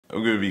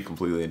I'm gonna be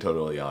completely and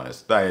totally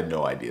honest. I had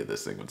no idea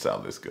this thing would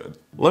sound this good.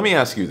 Let me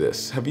ask you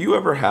this. Have you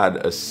ever had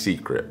a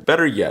secret?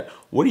 Better yet,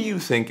 what do you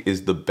think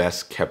is the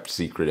best kept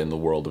secret in the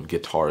world of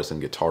guitars and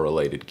guitar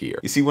related gear?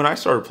 You see, when I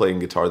started playing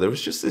guitar, there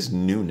was just this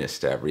newness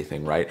to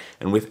everything, right?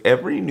 And with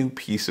every new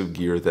piece of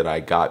gear that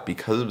I got,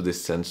 because of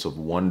this sense of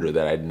wonder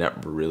that I'd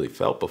never really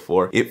felt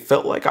before, it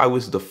felt like I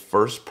was the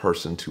first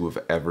person to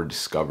have ever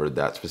discovered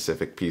that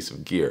specific piece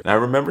of gear. And I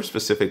remember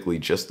specifically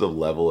just the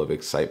level of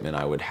excitement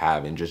I would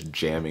have in just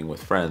jamming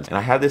with friends. And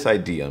I had this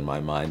idea in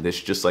my mind, this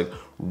just like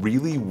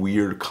really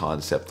weird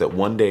concept that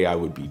one day I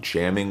would be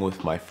jamming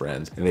with my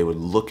friends and they would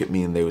look at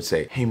me and they would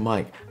say, "Hey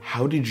Mike,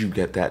 how did you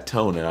get that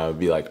tone?" And I would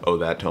be like, "Oh,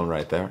 that tone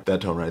right there, that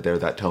tone right there,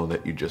 that tone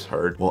that you just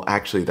heard. Well,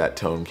 actually that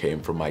tone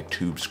came from my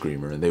tube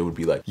screamer." And they would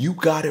be like, "You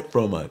got it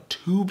from a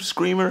tube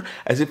screamer?"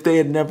 As if they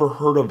had never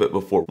heard of it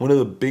before. One of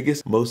the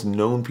biggest, most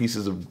known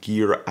pieces of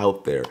gear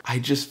out there. I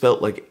just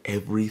felt like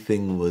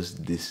everything was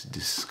this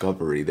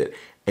discovery that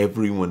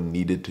everyone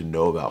needed to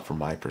know about from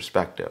my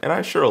perspective. And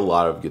I'm sure a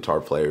lot of guitar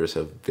players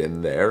have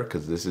been there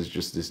because this is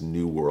just this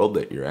new world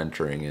that you're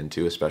entering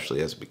into,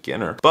 especially as a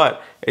beginner.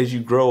 But as you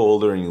grow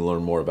older and you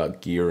learn more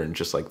about gear and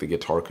just like the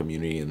guitar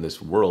community in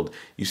this world,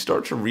 you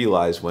start to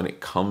realize when it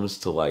comes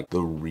to like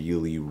the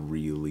really,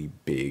 really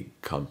big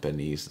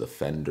companies, the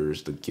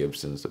Fenders, the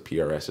Gibsons, the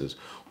PRSs,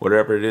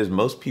 whatever it is,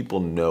 most people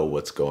know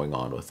what's going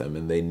on with them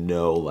and they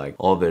know like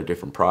all their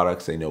different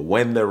products. They know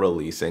when they're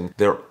releasing.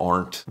 There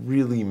aren't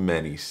really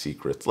many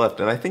secrets left.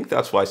 And I think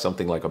that's why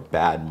something like a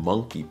Bad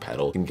Monkey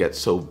pedal can get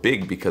so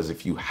big, because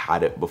if you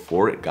had it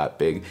before it got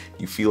big,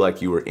 you feel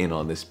like you were in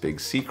on this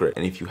big secret.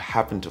 And if you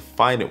happen to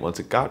find it once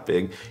it got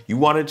big, you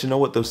wanted to know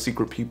what those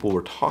secret people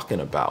were talking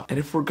about. And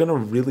if we're gonna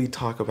really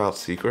talk about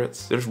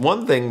secrets, there's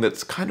one thing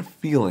that's kind of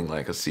feeling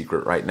like a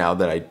secret right now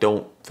that I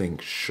don't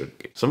think should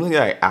be. Something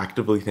that I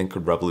actively think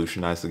could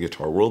revolutionize the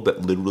guitar world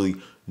that literally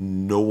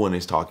no one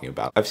is talking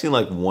about. I've seen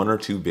like 1 or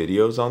 2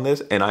 videos on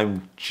this and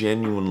I'm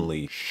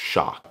genuinely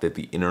shocked that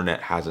the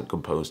internet hasn't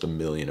composed a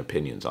million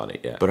opinions on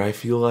it yet. But I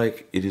feel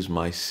like it is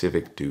my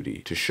civic duty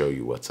to show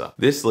you what's up.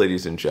 This,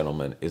 ladies and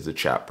gentlemen, is the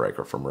Chat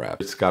Breaker from Revs.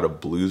 It's got a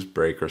blues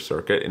breaker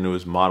circuit and it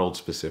was modeled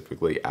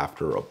specifically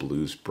after a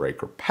blues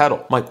breaker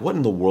pedal. Mike, what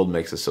in the world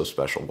makes this so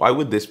special? Why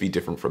would this be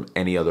different from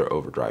any other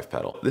overdrive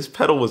pedal? This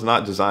pedal was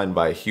not designed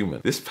by a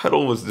human. This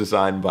pedal was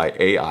designed by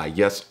AI,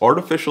 yes,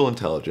 artificial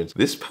intelligence.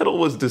 This pedal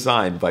was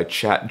designed by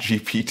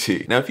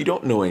ChatGPT. Now, if you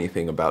don't know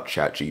anything about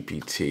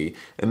ChatGPT,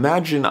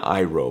 imagine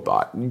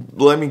iRobot.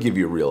 Let me give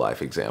you a real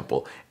life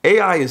example.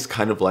 AI is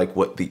kind of like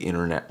what the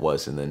internet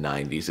was in the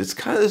 90s. It's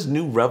kind of this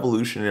new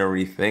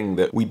revolutionary thing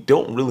that we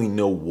don't really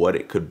know what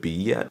it could be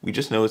yet. We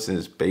just know it's in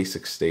its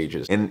basic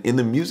stages. And in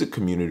the music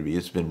community,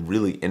 it's been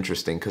really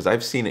interesting because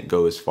I've seen it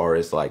go as far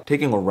as like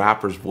taking a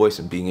rapper's voice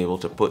and being able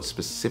to put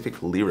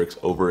specific lyrics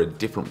over a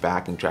different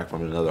backing track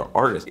from another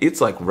artist.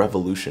 It's like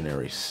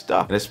revolutionary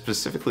stuff. And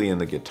specifically in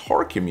the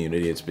guitar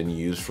community, it's been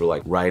used for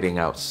like writing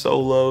out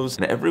solos,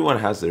 and everyone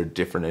has their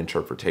different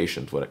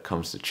interpretations when it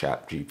comes to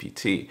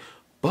ChatGPT.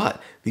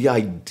 But the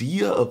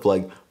idea of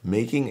like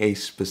making a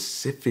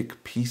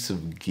specific piece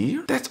of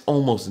gear, that's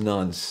almost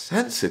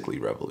nonsensically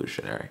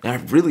revolutionary. And I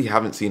really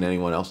haven't seen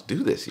anyone else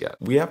do this yet.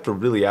 We have to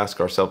really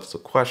ask ourselves the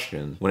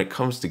question, when it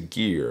comes to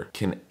gear,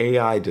 can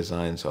AI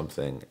design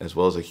something as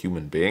well as a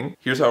human being?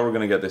 Here's how we're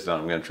gonna get this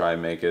done. I'm gonna try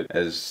and make it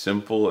as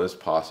simple as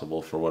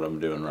possible for what I'm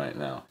doing right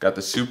now. Got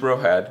the Supro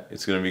head.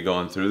 It's gonna be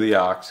going through the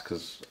aux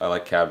because I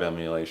like cab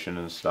emulation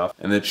and stuff.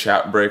 And the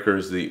Chat Breaker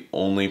is the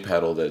only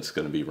pedal that it's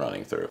gonna be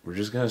running through. We're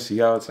just gonna see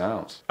how it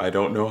sounds. I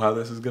don't know how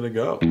this is gonna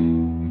go.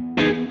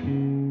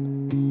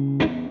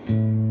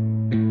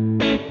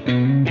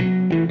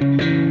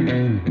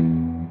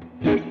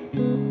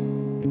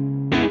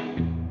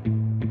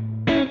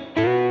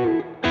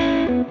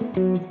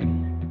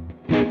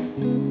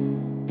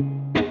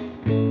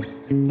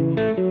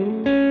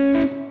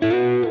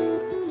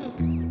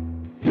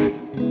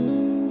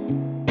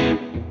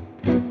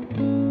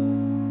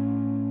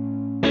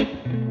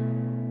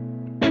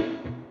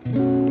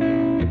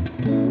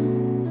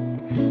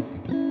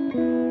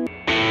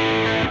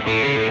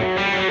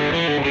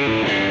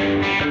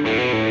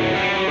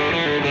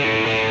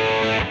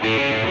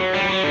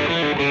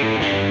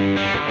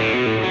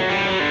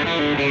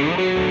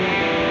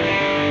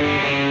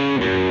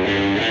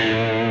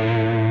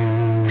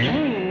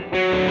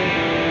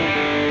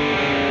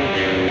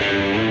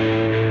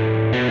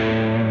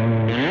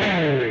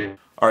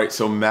 Alright,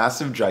 so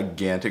massive,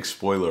 gigantic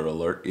spoiler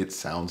alert, it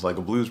sounds like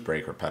a blues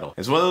breaker pedal.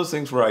 It's one of those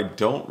things where I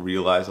don't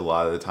realize a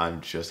lot of the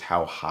time just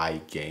how high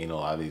gain a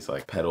lot of these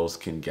like pedals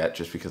can get,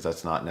 just because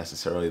that's not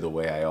necessarily the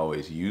way I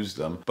always use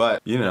them.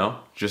 But, you know,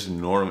 just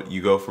normal,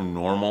 you go from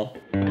normal,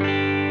 then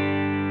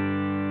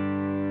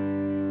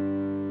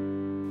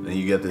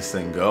you get this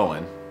thing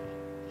going.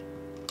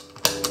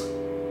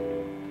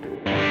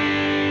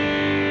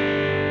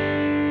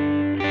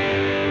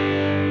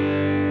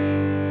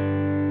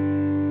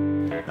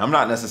 I'm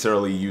not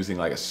necessarily using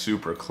like a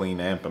super clean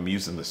amp. I'm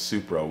using the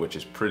Supro, which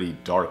is pretty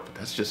dark, but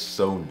that's just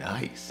so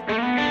nice.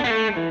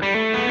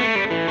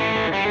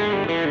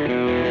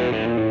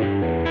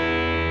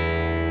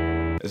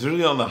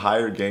 especially on the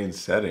higher gain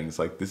settings.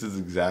 Like, this is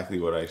exactly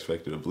what I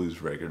expected a blues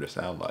breaker to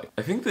sound like.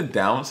 I think the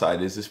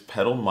downside is this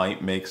pedal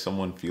might make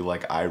someone feel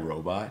like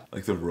iRobot.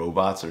 Like the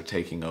robots are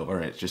taking over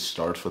and it just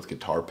starts with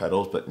guitar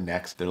pedals, but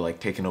next they're like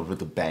taking over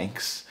the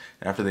banks.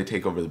 And after they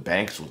take over the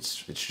banks,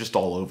 it's just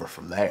all over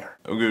from there.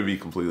 I'm gonna be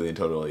completely and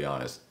totally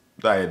honest.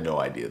 I had no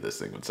idea this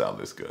thing would sound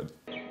this good.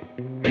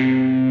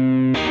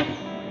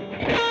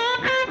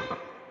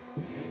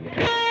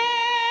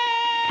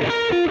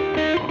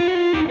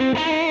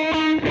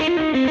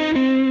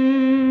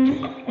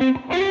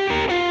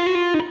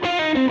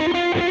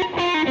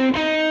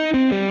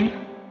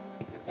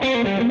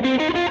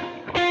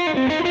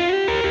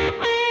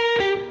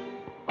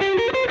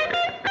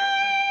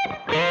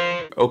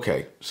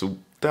 Okay, so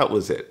that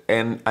was it.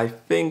 And I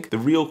think the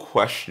real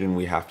question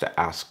we have to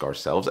ask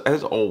ourselves,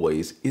 as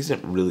always,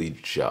 isn't really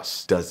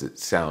just, does it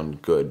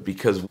sound good?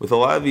 Because with a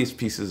lot of these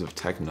pieces of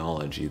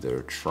technology,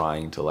 they're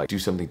trying to like do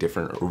something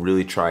different or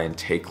really try and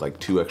take like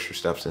 2 extra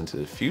steps into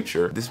the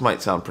future. This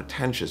might sound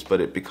pretentious,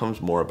 but it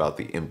becomes more about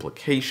the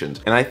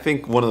implications. And I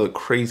think one of the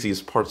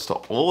craziest parts to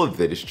all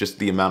of it is just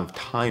the amount of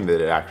time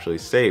that it actually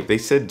saved. They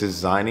said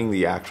designing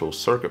the actual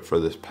circuit for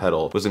this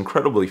pedal was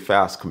incredibly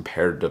fast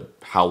compared to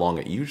how long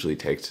it usually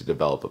takes to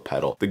develop a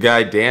pedal. The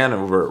guy Dan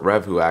over at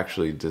Rev who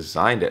actually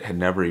designed it had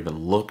never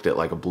even looked at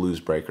like a blues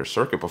breaker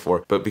circuit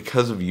before, but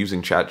because of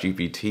using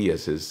ChatGPT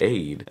as his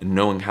aid and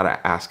knowing how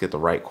to ask it the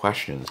right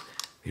questions,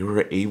 they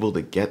were able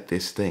to get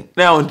this thing.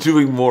 Now, in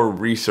doing more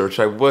research,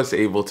 I was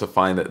able to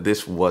find that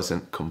this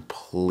wasn't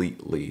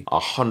completely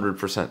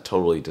 100%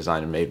 totally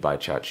designed and made by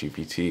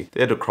ChatGPT. They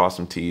had to cross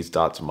some T's,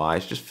 dot some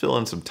I's, just fill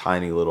in some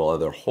tiny little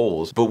other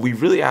holes. But we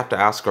really have to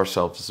ask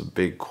ourselves a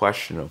big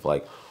question of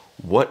like,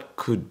 what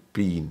could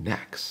be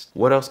next?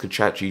 What else could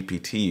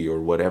ChatGPT or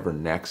whatever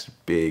next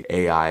big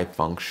AI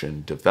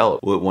function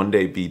develop? Will it one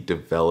day be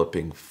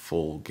developing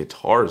full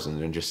guitars and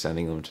then just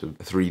sending them to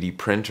a 3D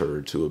printer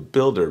or to a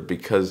builder?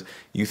 Because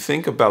you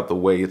think about the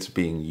way it's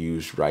being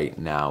used right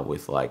now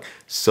with like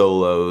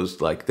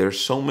solos, like there's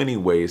so many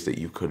ways that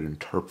you could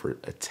interpret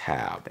a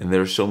tab and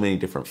there's so many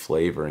different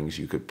flavorings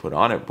you could put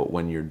on it. But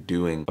when you're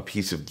doing a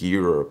piece of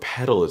gear or a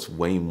pedal, it's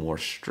way more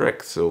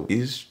strict. So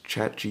is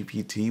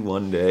ChatGPT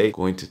one day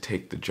going to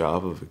take the job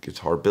of a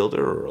guitar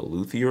builder or a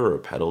luthier or a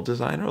pedal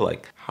designer?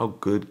 Like, how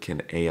good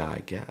can AI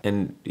get?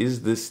 And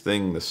is this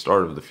thing the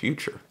start of the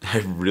future? I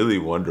really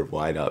wonder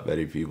why not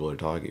many people are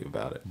talking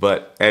about it.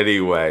 But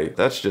anyway,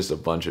 that's just a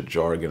bunch of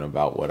jargon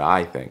about what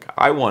I think.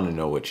 I want to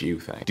know what you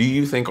think. Do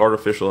you think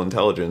artificial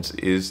intelligence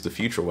is the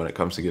future when it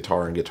comes to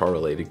guitar and guitar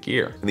related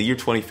gear? In the year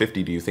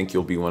 2050, do you think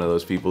you'll be one of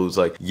those people who's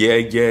like,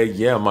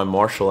 yeah, my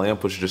Marshall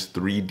amp was just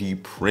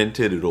 3D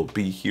printed, it'll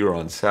be here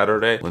on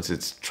Saturday once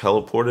it's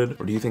teleported?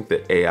 Or do you think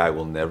that AI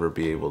will never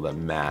be able to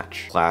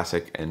match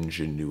classic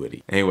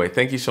ingenuity? Anyway,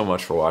 thank you so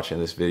much for watching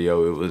this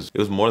video. It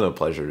was more than a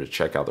pleasure to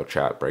check out the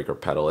Chatbreaker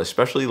pedal,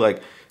 especially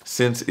like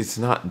since it's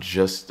not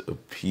just a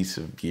piece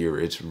of gear,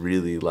 it's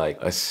really like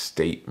a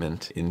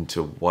statement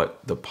into what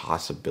the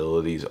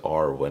possibilities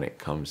are when it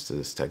comes to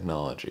this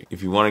technology.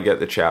 If you want to get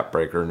the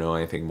Chatbreaker, know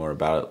anything more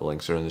about it, the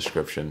links are in the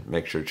description.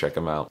 Make sure to check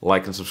them out.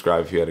 Like and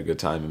subscribe if you had a good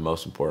time, and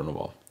most important of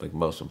all, like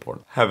most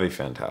important, have a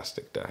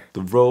fantastic day.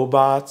 The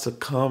robots are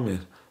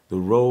coming. The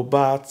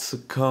robots are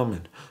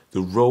coming.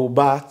 The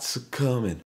robots are coming.